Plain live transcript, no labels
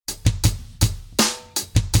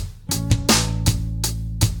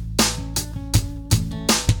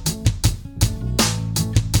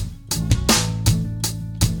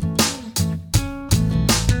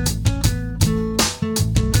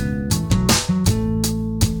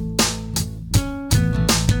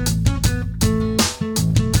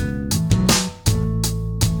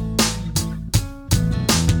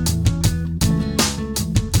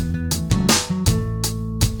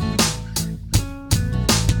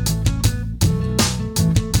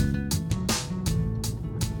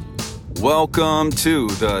Welcome to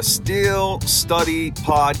the Still Study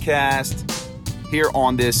Podcast here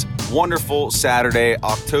on this wonderful Saturday,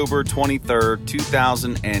 October 23rd,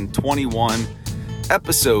 2021,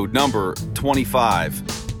 episode number 25.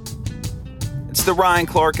 It's the Ryan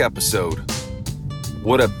Clark episode.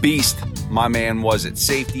 What a beast my man was at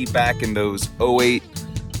safety back in those 08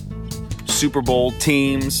 Super Bowl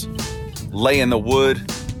teams, laying the wood.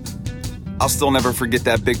 I'll still never forget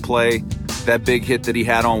that big play, that big hit that he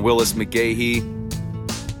had on Willis McGahee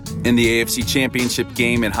in the AFC Championship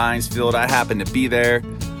game in Heinz Field. I happened to be there.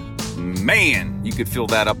 Man, you could feel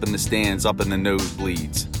that up in the stands, up in the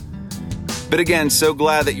nosebleeds. But again, so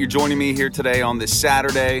glad that you're joining me here today on this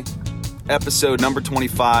Saturday, episode number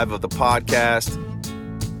 25 of the podcast.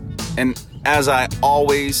 And as I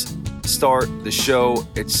always start the show,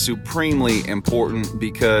 it's supremely important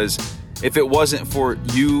because if it wasn't for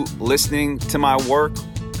you listening to my work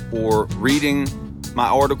or reading my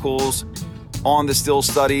articles on the Still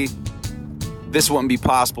Study, this wouldn't be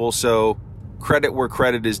possible. So credit where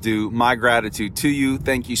credit is due. My gratitude to you.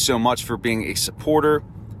 Thank you so much for being a supporter.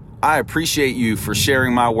 I appreciate you for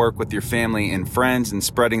sharing my work with your family and friends and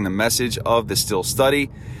spreading the message of the Still Study.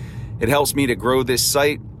 It helps me to grow this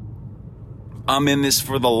site. I'm in this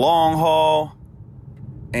for the long haul,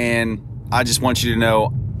 and I just want you to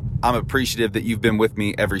know I'm appreciative that you've been with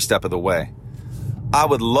me every step of the way. I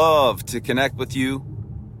would love to connect with you,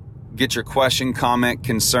 get your question, comment,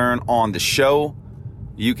 concern on the show.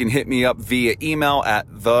 You can hit me up via email at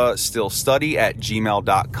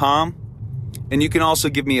thestillstudy@gmail.com. And you can also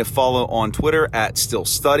give me a follow on Twitter at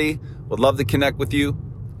stillstudy. Would love to connect with you.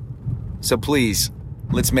 So please,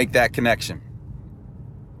 let's make that connection.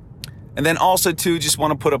 And then also too, just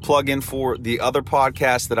want to put a plug in for the other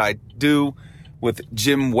podcast that I do with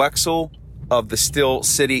Jim Wexell of the Still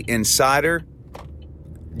City Insider.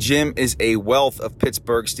 Jim is a wealth of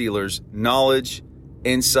Pittsburgh Steelers knowledge,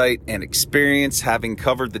 insight, and experience, having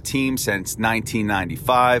covered the team since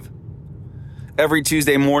 1995. Every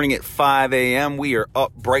Tuesday morning at 5 a.m., we are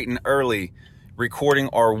up bright and early recording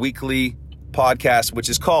our weekly podcast, which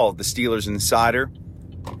is called The Steelers Insider.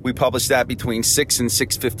 We publish that between 6 and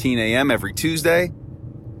 6:15 a.m. every Tuesday.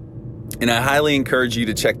 And I highly encourage you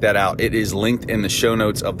to check that out. It is linked in the show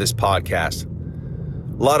notes of this podcast. A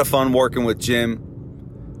lot of fun working with Jim.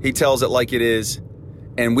 He tells it like it is.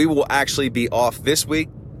 And we will actually be off this week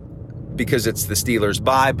because it's the Steelers'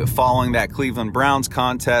 bye. But following that Cleveland Browns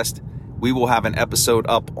contest, we will have an episode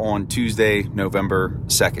up on Tuesday, November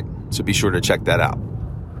 2nd. So be sure to check that out.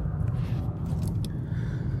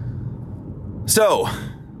 So,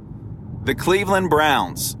 the Cleveland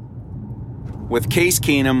Browns, with Case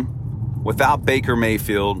Keenum, without Baker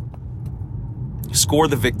Mayfield, score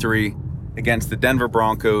the victory against the Denver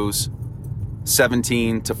Broncos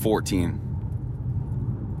 17-14.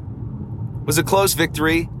 It was a close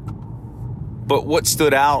victory, but what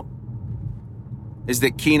stood out is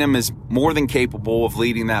that Keenum is more than capable of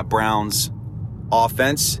leading that Browns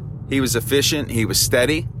offense. He was efficient. He was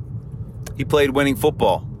steady. He played winning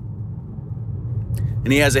football.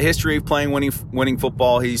 And he has a history of playing winning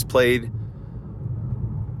football. He's played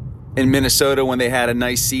in Minnesota when they had a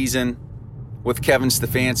nice season with Kevin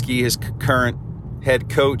Stefanski, his current head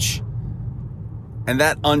coach. And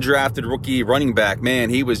that undrafted rookie running back,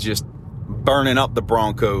 man, he was just burning up the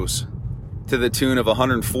Broncos to the tune of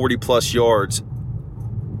 140 plus yards.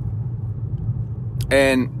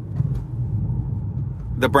 And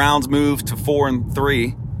the Browns moved to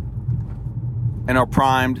 4-3 and are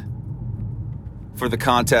primed for the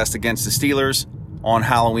contest against the Steelers on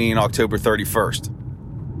Halloween, October 31st.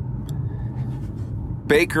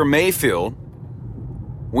 Baker Mayfield,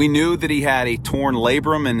 we knew that he had a torn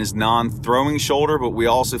labrum in his non-throwing shoulder, but we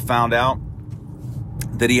also found out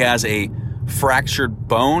that he has a fractured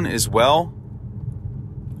bone as well.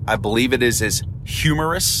 I believe it is his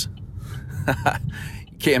humerus.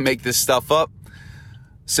 You can't make this stuff up.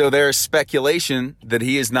 So there's speculation that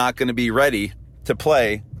he is not going to be ready to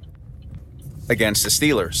play against the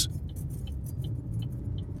Steelers.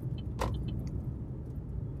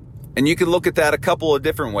 And you can look at that a couple of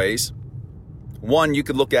different ways. One, you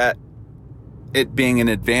could look at it being an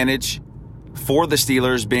advantage for the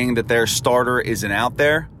Steelers, being that their starter isn't out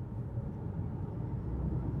there.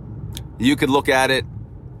 You could look at it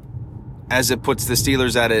as it puts the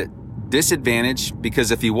Steelers at a disadvantage, because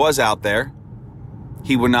if he was out there,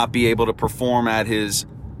 he would not be able to perform at his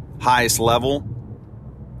highest level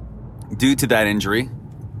due to that injury.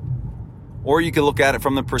 Or you could look at it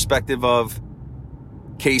from the perspective of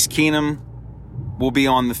Case Keenum will be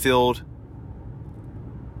on the field,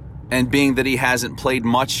 and being that he hasn't played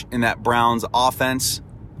much in that Browns offense,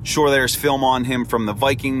 Sure, there's film on him from the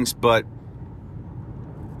Vikings, but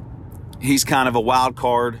he's kind of a wild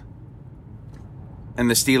card, and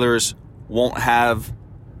the Steelers won't have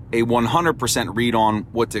a 100% read on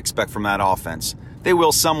what to expect from that offense. They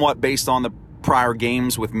will somewhat based on the prior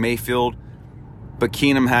games with Mayfield, but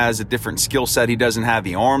Keenum has a different skill set. He doesn't have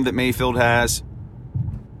the arm that Mayfield has.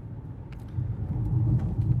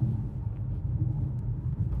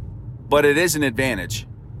 But it is an advantage.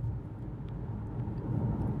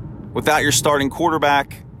 Without your starting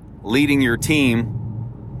quarterback leading your team,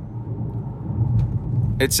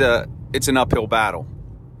 it's an uphill battle.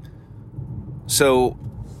 So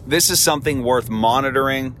this is something worth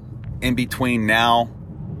monitoring in between now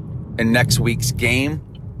and next week's game.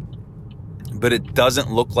 But it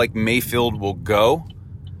doesn't look like Mayfield will go.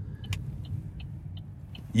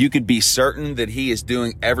 You could be certain that he is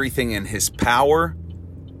doing everything in his power.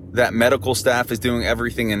 That medical staff is doing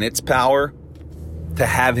everything in its power to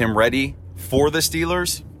have him ready for the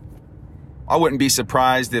Steelers. I wouldn't be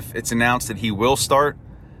surprised if it's announced that he will start.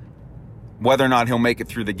 Whether or not he'll make it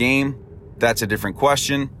through the game, that's a different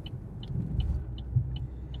question.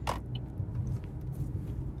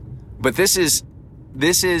 But this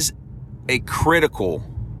is a critical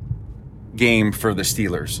game for the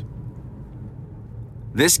Steelers.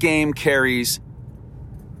 This game carries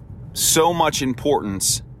so much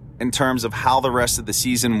importance in terms of how the rest of the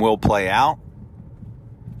season will play out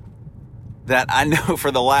that I know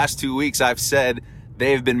for the last 2 weeks I've said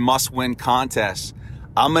they have been must-win contests.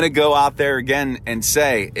 I'm going to go out there again and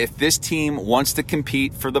say, if this team wants to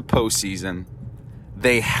compete for the postseason,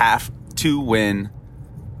 they have to win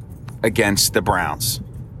against the Browns.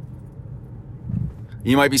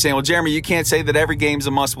 You might be saying, well, Jeremy, you can't say that every game's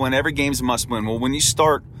a must-win. Every game's a must-win. Well, when you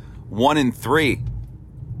start 1-3,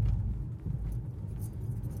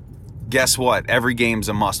 guess what? Every game's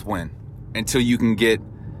a must-win until you can get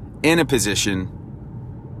in a position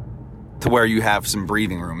to where you have some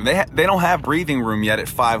breathing room. They don't have breathing room yet at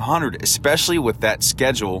 500, especially with that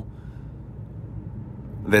schedule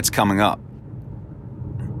that's coming up.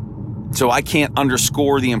 So I can't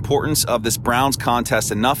underscore the importance of this Browns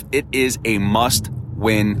contest enough. It is a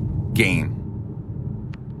must-win game.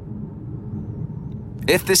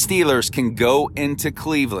 If the Steelers can go into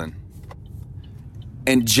Cleveland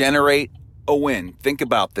and generate a win, think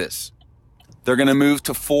about this. They're going to move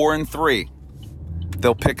to 4-3.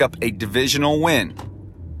 They'll pick up a divisional win.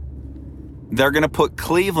 They're going to put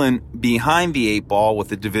Cleveland behind the 8 ball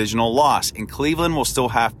with a divisional loss. And Cleveland will still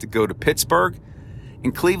have to go to Pittsburgh.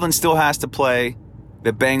 And Cleveland still has to play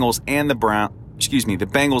the Bengals and the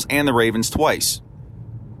Bengals and the Ravens twice.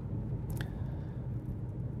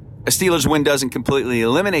 A Steelers win doesn't completely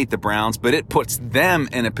eliminate the Browns, but it puts them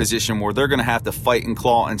in a position where they're going to have to fight and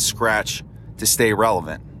claw and scratch to stay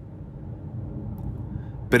relevant.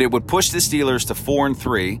 But it would push the Steelers to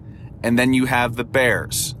 4-3, and then you have the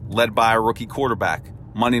Bears, led by a rookie quarterback,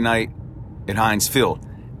 Monday night at Heinz Field.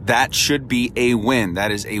 That should be a win. That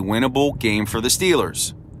is a winnable game for the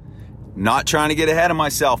Steelers. Not trying to get ahead of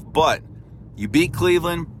myself, but you beat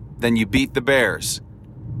Cleveland, then you beat the Bears.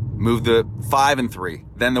 Move to 5-3.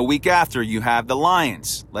 Then the week after, you have the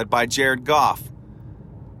Lions, led by Jared Goff.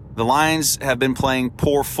 The Lions have been playing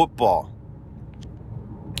poor football.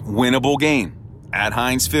 Winnable game at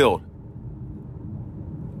Heinz Field.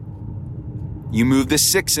 You move to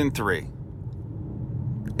 6-3.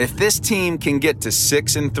 If this team can get to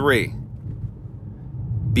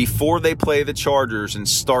 6-3 before they play the Chargers and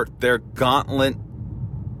start their gauntlet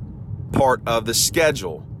part of the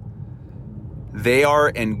schedule, they are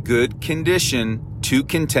in good condition to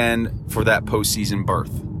contend for that postseason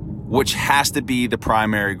berth, which has to be the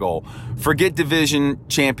primary goal. Forget division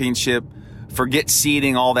championship, forget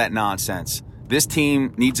seeding, all that nonsense. This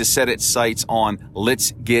team needs to set its sights on,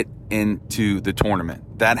 let's get into the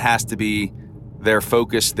tournament. That has to be their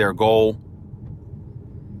focus, their goal.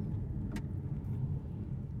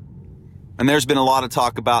 And there's been a lot of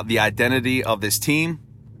talk about the identity of this team.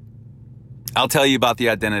 I'll tell you about the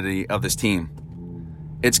identity of this team.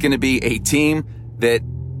 It's going to be a team that,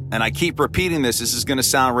 and I keep repeating this is going to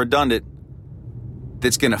sound redundant,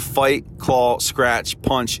 that's going to fight, claw, scratch,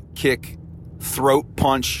 punch, kick, throat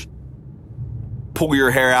punch, pull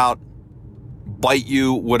your hair out, bite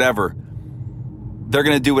you, whatever. They're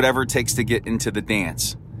going to do whatever it takes to get into the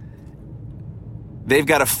dance. They've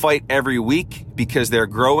got to fight every week because they're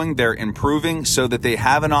growing, they're improving, so that they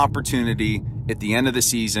have an opportunity at the end of the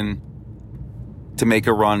season to make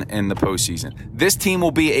a run in the postseason. This team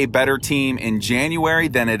will be a better team in January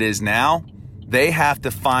than it is now. They have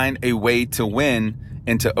to find a way to win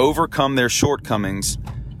and to overcome their shortcomings,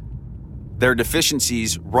 their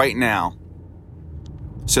deficiencies right now,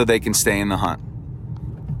 so they can stay in the hunt.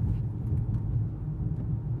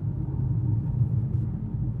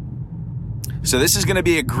 So this is going to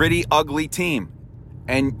be a gritty, ugly team,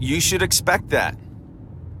 and you should expect that.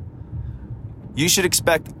 You should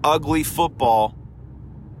expect ugly football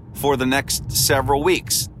for the next several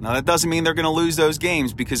weeks. Now, that doesn't mean they're going to lose those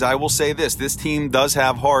games, because I will say this team does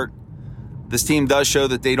have heart. This team does show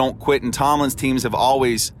that they don't quit, and Tomlin's teams have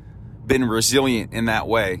always been resilient in that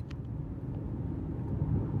way.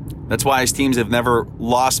 That's why his teams have never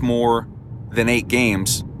lost more than 8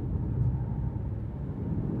 games.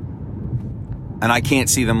 And I can't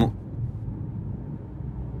see them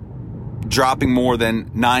dropping more than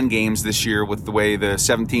 9 games this year with the way the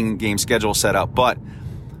 17-game schedule is set up. But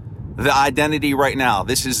the identity right now,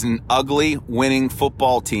 this is an ugly, winning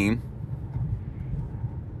football team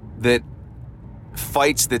that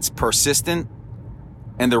fights, that's persistent.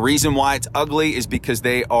 And the reason why it's ugly is because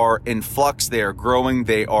they are in flux, they are growing,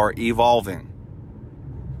 they are evolving.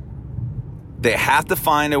 They have to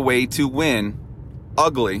find a way to win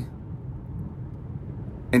ugly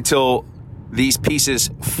until these pieces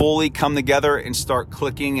fully come together and start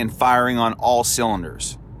clicking and firing on all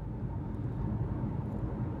cylinders.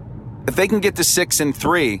 If they can get to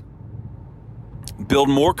 6-3, build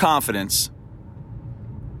more confidence,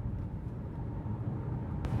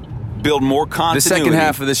 build more continuity. The second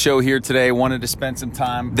half of the show here today, wanted to spend some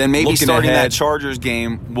time then maybe starting ahead. that Chargers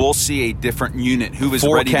game, we'll see a different unit who is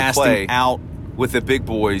ready to play out with the big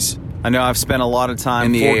boys. I know I've spent a lot of time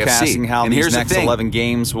in the forecasting AFC. how And these here's the next thing. 11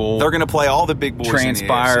 games will They're going to play all the big boys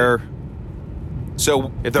transpire. in the AFC.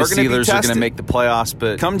 So If they're the going to be Steelers are going tested. to make the playoffs,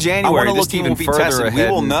 but Come I January, want to this look team even will be further tested. We ahead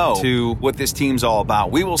will know to what this team's all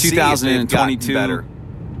about. We will see if they've gotten 2022 better.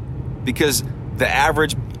 Because the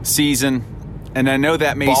average season, and I know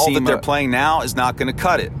that may ball seem that they're playing now is not going to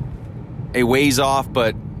cut it. a ways off,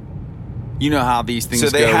 but you know how these things go.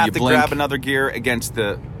 So they have You to blink, grab another gear against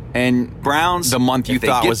the and Browns. the month you If they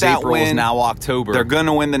thought get was that April is win, now October. They're going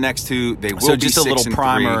to win the next 2. They will So be just a little 6-3.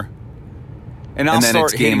 primer. And I'll And then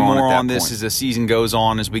start it's game hitting on at more that on this point. as the season goes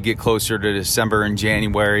on, as we get closer to December and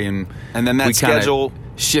January, and then that we kinda schedule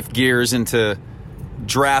shift gears into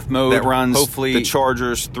draft mode. that runs hopefully the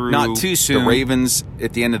Chargers through not too soon. the Ravens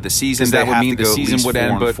at the end of the season. 'Cause They that would have mean to the go season at least would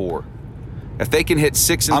end, 4-4. If they can hit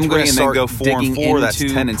 6-3 I'm gonna and then start go 4-4, digging that's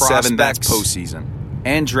into 10-7. That's prospects postseason.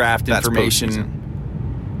 and draft That's information. postseason.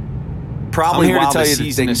 Probably I'm here to while tell the you that they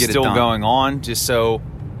season can is get it still done. going on, just so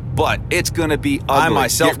But it's going to be ugly. I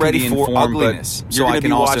myself Get ready can be for informed, but ugliness. so You're I going to can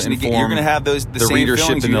be also watching. inform You're going to have the the same readership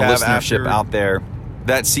feelings and you the have listenership after out there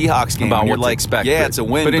that Seahawks game. about You're what like, to expect. yeah, it's a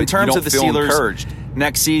win. But in you terms don't of the feel Steelers, encouraged.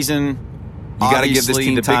 next season, You got to give this obviously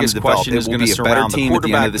team the time to biggest develop. question It is will going be to a better surround the team at the end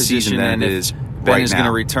quarterback of the season position, than and it if is Ben right is going to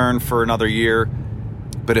now. return for another year.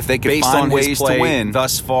 But if they can Based find on ways his to play win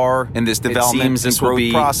thus far in this it development seems and this will growth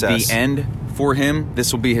be process, the end for him.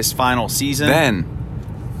 This will be his final season. then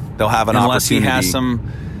they'll have an unless he opportunity. has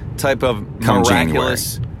some type of come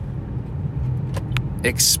miraculous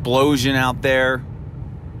explosion out there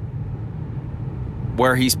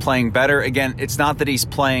where he's playing better. Again, it's not that he's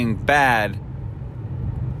playing bad,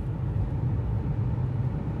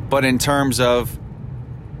 but in terms of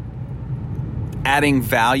adding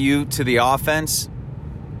value to the offense,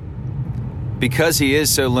 because he is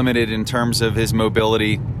so limited in terms of his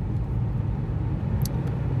mobility,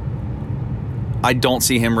 I don't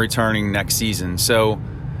see him returning next season. So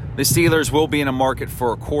the Steelers will be in a market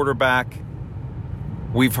for a quarterback.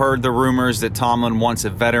 We've heard the rumors that Tomlin wants a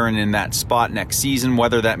veteran in that spot next season,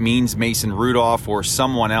 whether that means Mason Rudolph or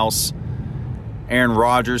someone else. Aaron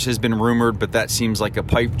Rodgers has been rumored, but that seems like a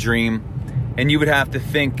pipe dream. And you would have to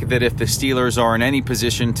think that if the Steelers are in any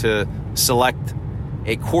position to select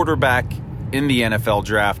a quarterback in the NFL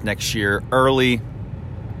draft next year early,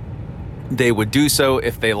 they would do so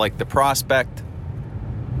if they like the prospect.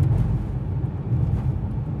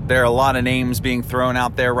 There are a lot of names being thrown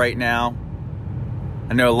out there right now.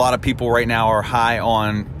 I know a lot of people right now are high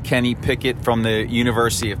on Kenny Pickett from the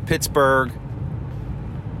University of Pittsburgh.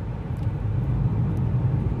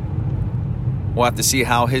 We'll have to see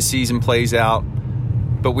how his season plays out.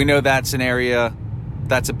 But we know that's an area,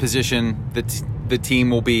 that's a position that the team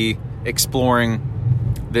will be exploring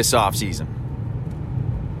this offseason.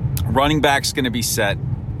 Running back's going to be set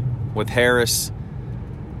with Harris.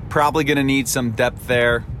 Probably going to need some depth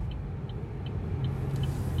there,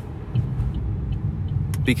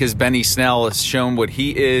 because Benny Snell has shown what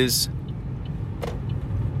he is.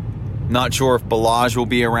 Not sure if Ballage will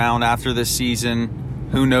be around after this season.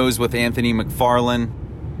 Who knows with Anthony McFarland,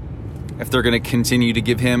 if they're going to continue to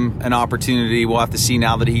give him an opportunity. We'll have to see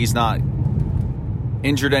now that he's not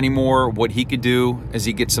injured anymore, what he could do as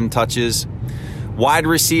he gets some touches. Wide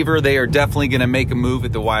receiver, they are definitely going to make a move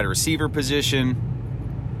at the wide receiver position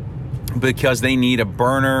because they need a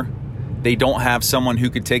burner. They don't have someone who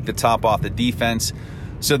could take the top off the defense,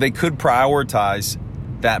 so they could prioritize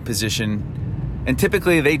that position. And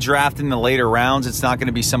typically they draft in the later rounds. It's not going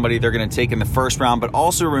to be somebody they're going to take in the first round. But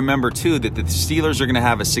also remember, too, that the Steelers are going to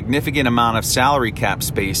have a significant amount of salary cap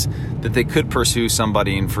space that they could pursue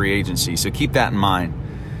somebody in free agency. So keep that in mind.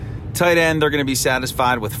 Tight end, they're going to be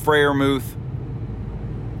satisfied with Freiermuth.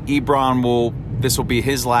 Ebron this will be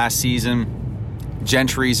his last season.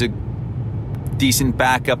 Gentry's a decent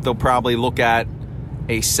backup. They'll probably look at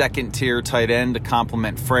a second-tier tight end to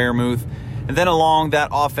complement Freiermuth. And then along that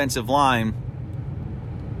offensive line,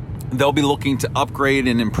 they'll be looking to upgrade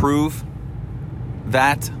and improve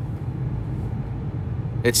that.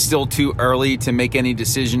 It's still too early to make any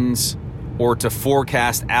decisions or to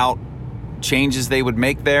forecast out changes they would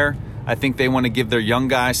make there. I think they want to give their young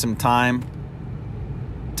guys some time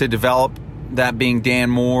to develop, that being Dan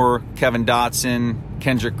Moore, Kevin Dotson,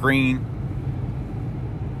 Kendrick Green.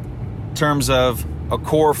 In terms of a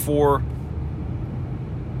core four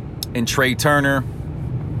and Trey Turner,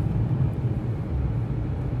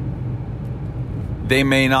 they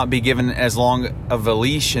may not be given as long of a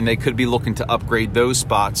leash, and they could be looking to upgrade those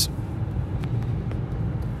spots.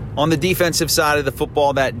 On the defensive side of the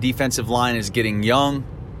football, that defensive line is getting young.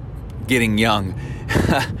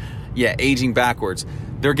 Yeah, aging backwards.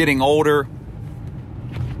 They're getting older.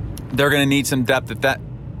 They're going to need some depth at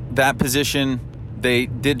that position. They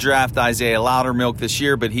did draft Isaiah Loudermilk this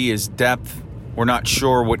year, but he is depth. We're not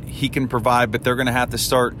sure what he can provide, but they're going to have to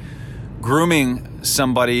start grooming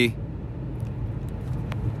somebody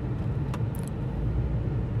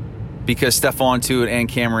because Stephon Tuitt and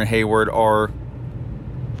Cameron Hayward are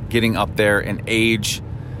getting up there in age.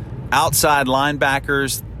 Outside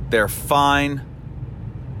linebackers, they're fine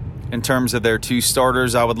in terms of their two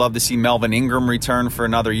starters. I would love to see Melvin Ingram return for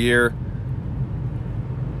another year.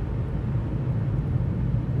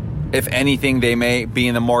 If anything, they may be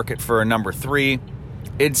in the market for a number 3.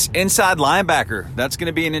 It's inside linebacker. That's going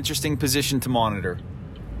to be an interesting position to monitor.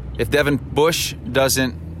 If Devin Bush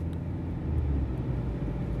doesn't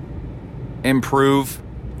improve,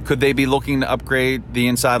 could they be looking to upgrade the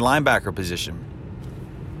inside linebacker position?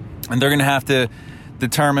 And they're going to have to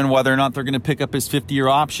determine whether or not they're going to pick up his 50-year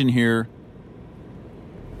option here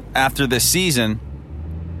after this season.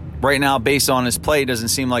 Right now, based on his play, it doesn't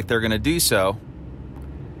seem like they're going to do so.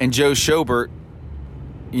 And Joe Schobert,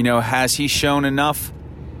 has he shown enough?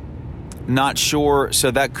 Not sure. So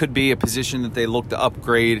that could be a position that they look to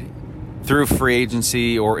upgrade through free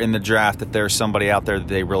agency or in the draft if there's somebody out there that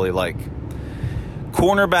they really like.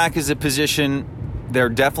 Cornerback is a position they're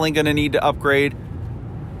definitely going to need to upgrade.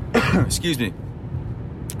 Excuse me.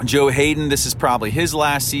 Joe Hayden, this is probably his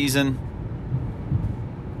last season.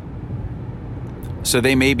 So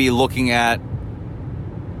they may be looking at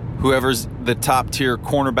whoever's the top tier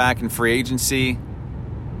cornerback in free agency.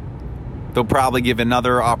 They'll probably give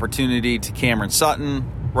another opportunity to Cameron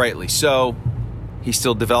Sutton, rightly so. He's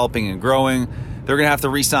still developing and growing. They're going to have to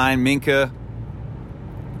re-sign Minkah.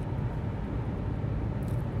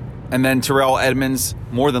 And then Terrell Edmunds,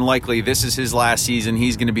 more than likely, this is his last season.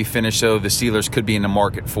 He's going to be finished, so the Steelers could be in the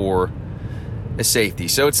market for a safety.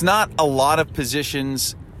 So it's not a lot of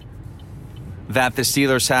positions that the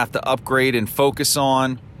Steelers have to upgrade and focus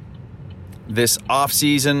on this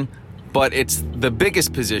offseason, but it's the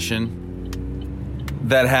biggest position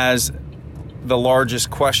that has the largest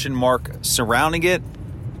question mark surrounding it.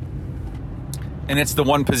 And it's the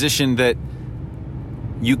one position that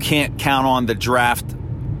you can't count on the draft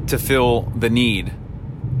to fill the need,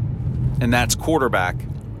 and that's quarterback.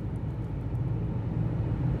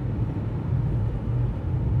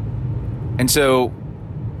 And so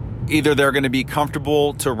either they're going to be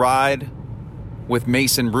comfortable to ride with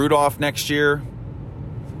Mason Rudolph next year,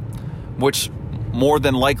 which more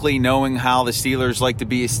than likely, knowing how the Steelers like to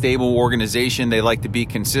be a stable organization, they like to be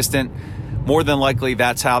consistent, more than likely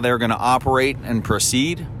that's how they're going to operate and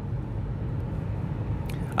proceed.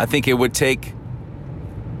 I think it would take,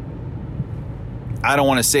 I don't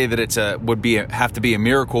want to say that have to be a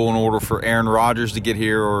miracle in order for Aaron Rodgers to get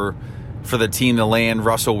here or for the team to land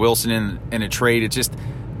Russell Wilson in a trade. It's just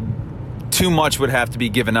too much would have to be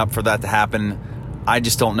given up for that to happen. I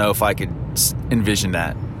just don't know if I could envision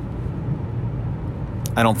that.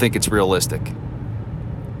 I don't think it's realistic.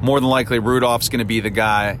 More than likely, Rudolph's going to be the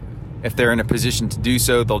guy. If they're in a position to do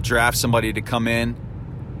so, they'll draft somebody to come in.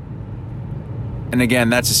 And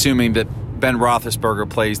again, that's assuming that Ben Roethlisberger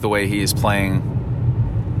plays the way he is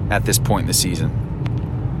playing at this point in the season.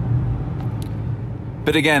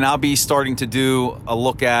 But again, I'll be starting to do a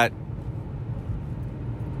look at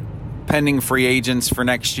pending free agents for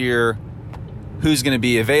next year, who's going to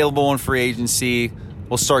be available in free agency.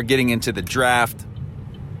 We'll start getting into the draft.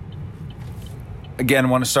 Again, I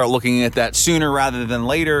want to start looking at that sooner rather than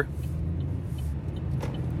later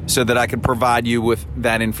so that I can provide you with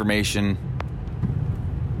that information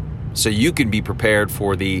so you can be prepared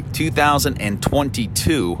for the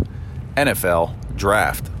 2022 NFL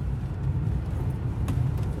Draft.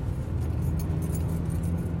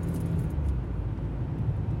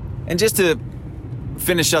 And just to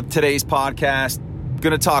finish up today's podcast, I'm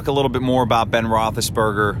going to talk a little bit more about Ben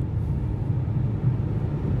Roethlisberger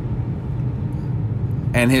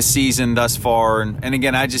and his season thus far. And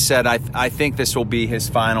again, I just said I think this will be his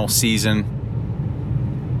final season.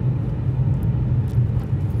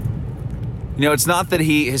 You know, it's not that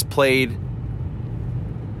he has played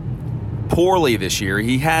poorly this year.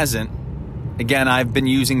 He hasn't. Again, I've been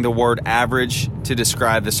using the word average to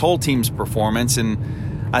describe this whole team's performance,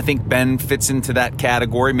 and I think Ben fits into that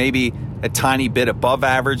category, maybe a tiny bit above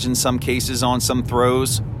average in some cases on some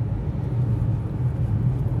throws.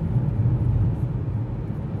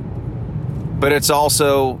 But it's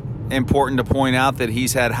also important to point out that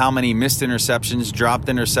he's had how many missed interceptions, dropped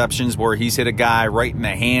interceptions, where he's hit a guy right in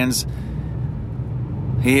the hands.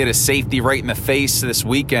 He hit a safety right in the face this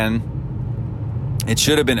weekend. It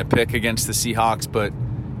should have been a pick against the Seahawks, but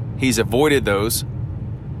he's avoided those.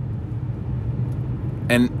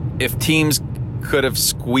 And if teams could have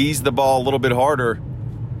squeezed the ball a little bit harder,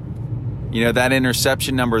 you know, that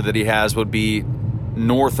interception number that he has would be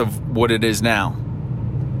north of what it is now.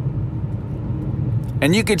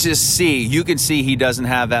 And you can see he doesn't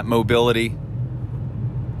have that mobility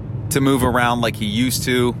to move around like he used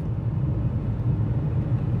to.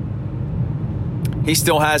 He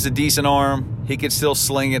still has a decent arm. He could still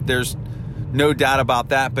sling it. There's no doubt about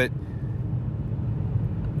that. But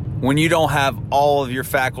when you don't have all of your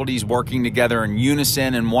faculties working together in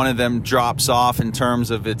unison and one of them drops off in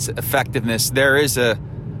terms of its effectiveness, there is a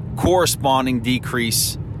corresponding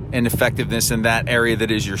decrease in effectiveness in that area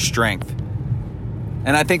that is your strength.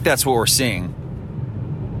 And I think that's what we're seeing.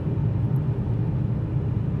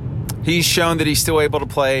 He's shown that he's still able to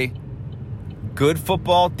play good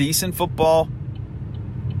football, decent football,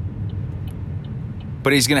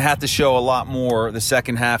 but he's going to have to show a lot more the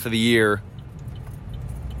second half of the year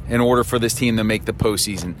in order for this team to make the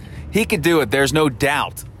postseason. He could do it, there's no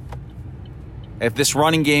doubt. If this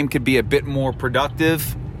running game could be a bit more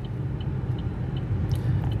productive,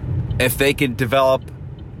 if they could develop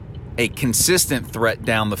a consistent threat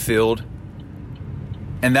down the field,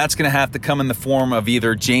 and that's going to have to come in the form of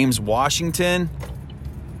either James Washington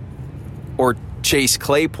or Chase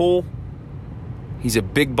Claypool. He's a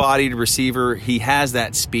big-bodied receiver. He has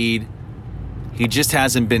that speed. He just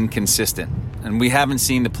hasn't been consistent. And we haven't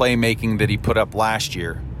seen the playmaking that he put up last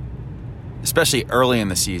year, especially early in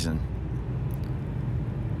the season.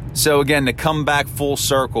 So again, to come back full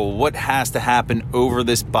circle, what has to happen over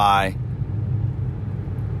this bye?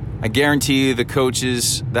 I guarantee you the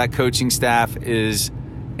coaches, that coaching staff is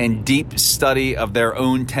in deep study of their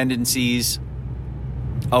own tendencies,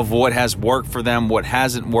 of what has worked for them, what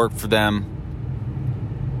hasn't worked for them.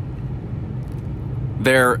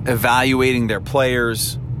 They're evaluating their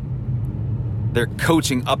players. They're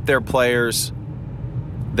coaching up their players.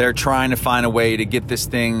 They're trying to find a way to get this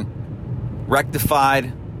thing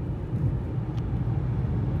rectified.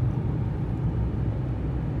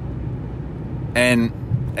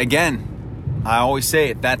 And again, I always say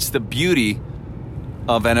it, that's the beauty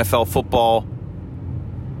of NFL football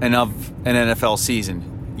and of an NFL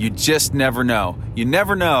season. You just never know. You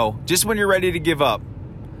never know. Just when you're ready to give up,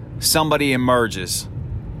 somebody emerges.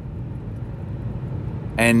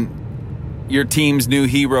 And your team's new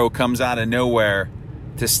hero comes out of nowhere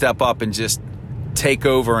to step up and just take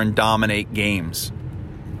over and dominate games.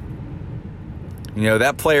 You know,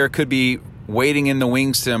 that player could be waiting in the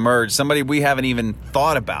wings to emerge, somebody we haven't even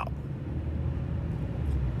thought about.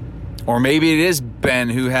 Or maybe it is Ben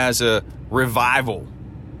who has a revival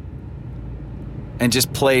and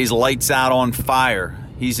just plays lights out on fire.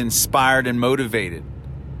 He's inspired and motivated.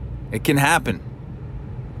 It can happen.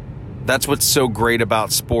 That's what's so great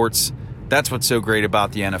about sports. That's what's so great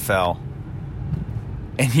about the NFL.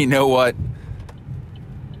 And you know what?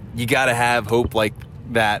 You got to have hope like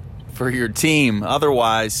that for your team.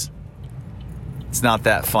 Otherwise, it's not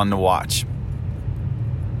that fun to watch.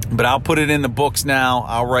 But I'll put it in the books now.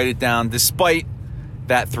 I'll write it down. Despite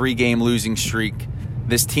that 3-game losing streak,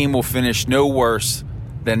 this team will finish no worse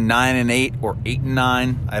than 9-8 or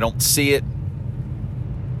 8-9. I don't see it.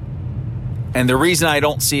 And the reason I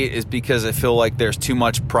don't see it is because I feel like there's too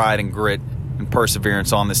much pride and grit and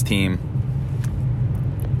perseverance on this team.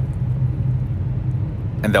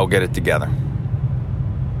 and they'll get it together.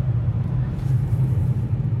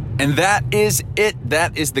 And that is it.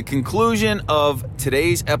 That is the conclusion of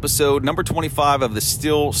today's episode, number 25 of the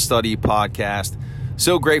Still Study podcast.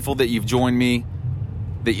 So grateful that you've joined me,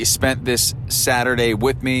 that you spent this Saturday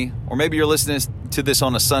with me, or maybe you're listening to this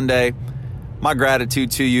on a Sunday. My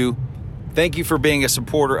gratitude to you. Thank you for being a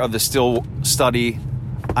supporter of the Still Study.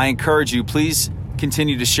 I encourage you, please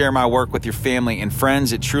continue to share my work with your family and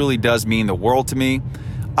friends. It truly does mean the world to me.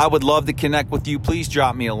 I would love to connect with you. Please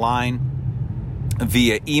drop me a line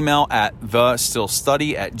via email at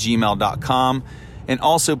thestillstudy@gmail.com. And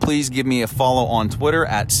also please give me a follow on Twitter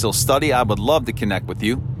at stillstudy. I would love to connect with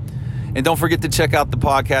you. And don't forget to check out the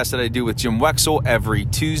podcast that I do with Jim Wexell every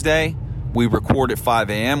Tuesday. We record at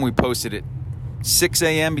 5 a.m. We post it at 6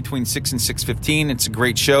 a.m. between 6 and 6:15. It's a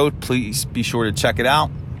great show. Please be sure to check it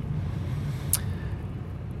out.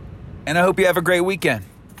 And I hope you have a great weekend.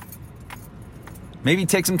 Maybe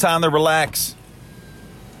take some time to relax.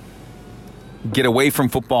 Get away from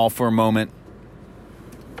football for a moment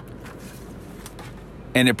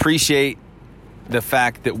and appreciate the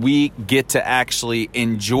fact that we get to actually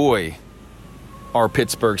enjoy our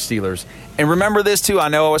Pittsburgh Steelers. And remember this too, I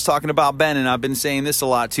know I was talking about Ben, and I've been saying this a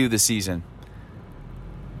lot too this season.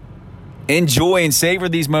 Enjoy and savor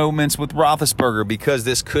these moments with Roethlisberger, because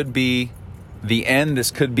this could be the end.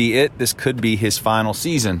 This could be it. This could be his final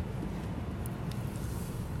season.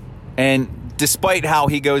 And despite how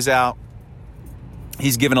he goes out,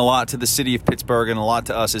 he's given a lot to the city of Pittsburgh and a lot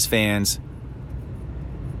to us as fans.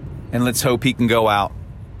 And let's hope he can go out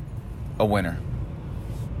a winner.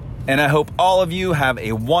 And I hope all of you have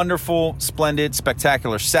a wonderful, splendid,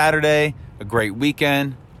 spectacular Saturday, a great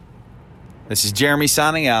weekend. This is Jeremy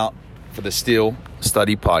signing out for the Still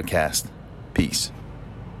Study Podcast. Peace.